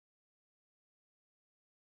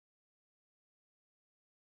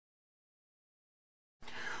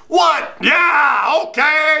What? Yeah,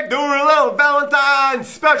 okay, doing a little Valentine's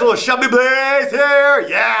special Shelby Blaze here,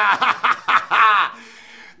 yeah.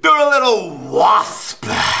 Doing a little wasp.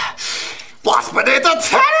 Wasp needs a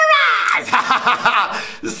terrorize.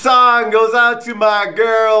 The song goes out to my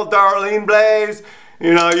girl, Darlene Blaze.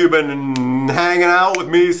 You know, you've been hanging out with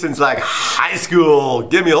me since like high school.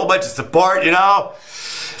 Give me a whole bunch of support, you know.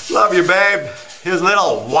 Love you, babe. Here's a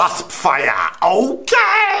little wasp fire.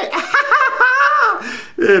 Okay.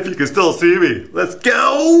 If you can still see me, let's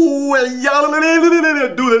go.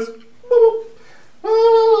 Do this.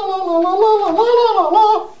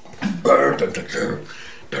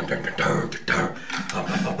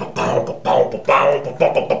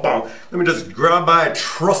 Let me just grab my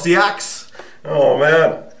trusty axe. Oh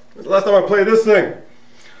man, when's the last time I played this thing?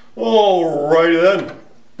 Alrighty then,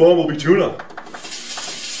 Bumblebee Tuna.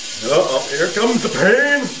 Uh-oh, here comes the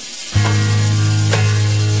pain.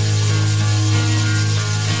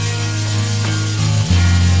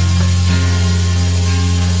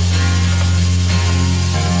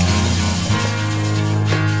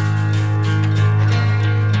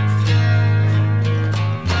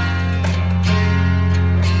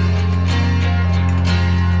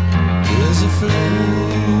 There's a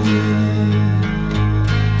flame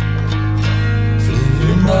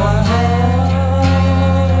in my heart,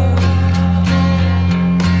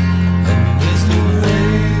 and there's no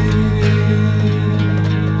rain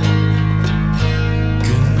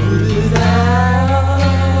can put it out.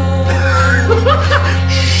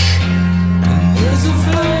 And there's a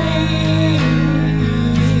flame,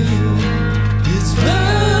 it's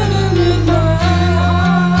burning in my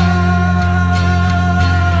heart,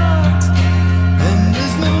 and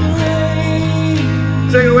there's no rain.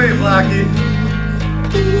 Take it away, Blackie.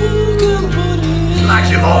 Who can put it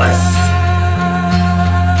Blackie voice.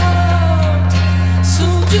 out? So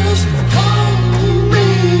just hold me,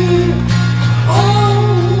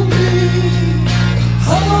 hold me,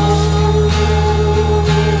 hold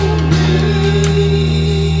me.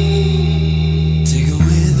 Take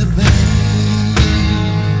away the pain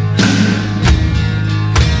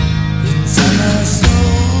inside my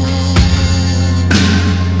soul,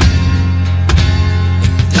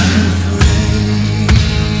 and I'm afraid.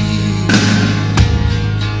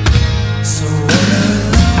 So all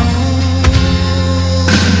alone,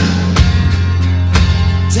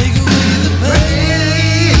 take away the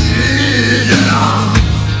pain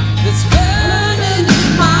that's burning in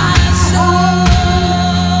my soul.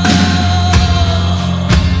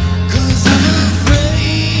 'Cause I'm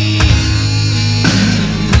afraid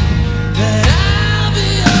that I'll be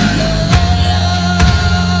alone.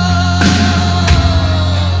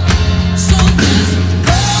 So just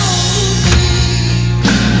hold me,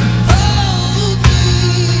 hold me,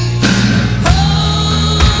 hold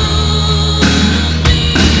me.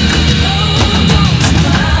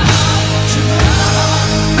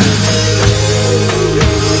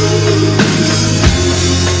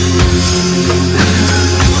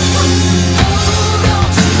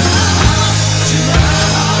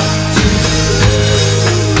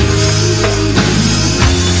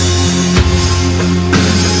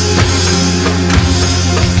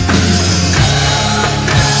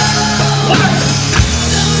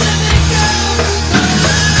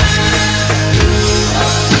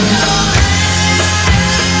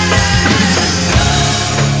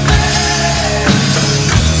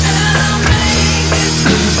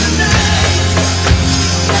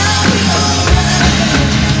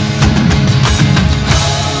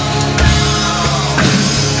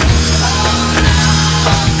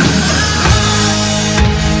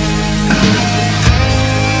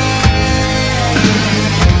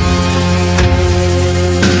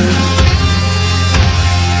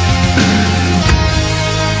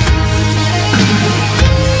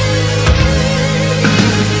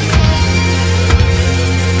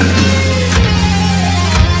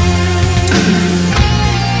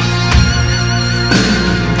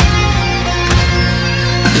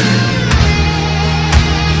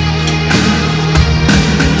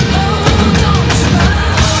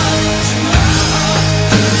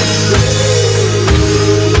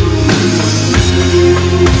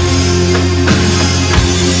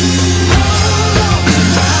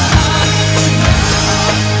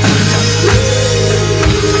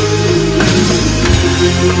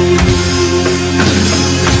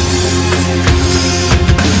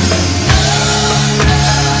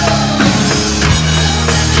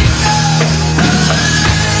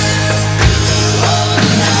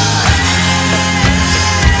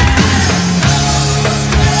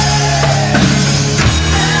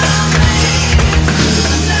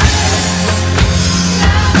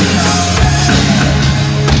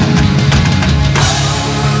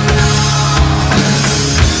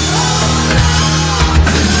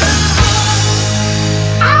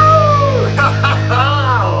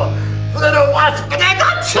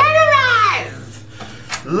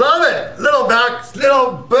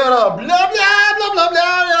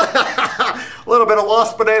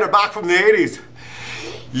 Waspinator back from the 80s.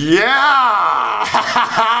 Yeah!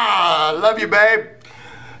 Love you, babe.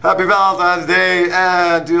 Happy Valentine's Day,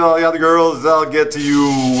 and to all the other girls, I'll get to you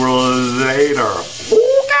later.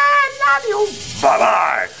 Okay, love you.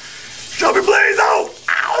 Bye-bye. Shelby Blaze out!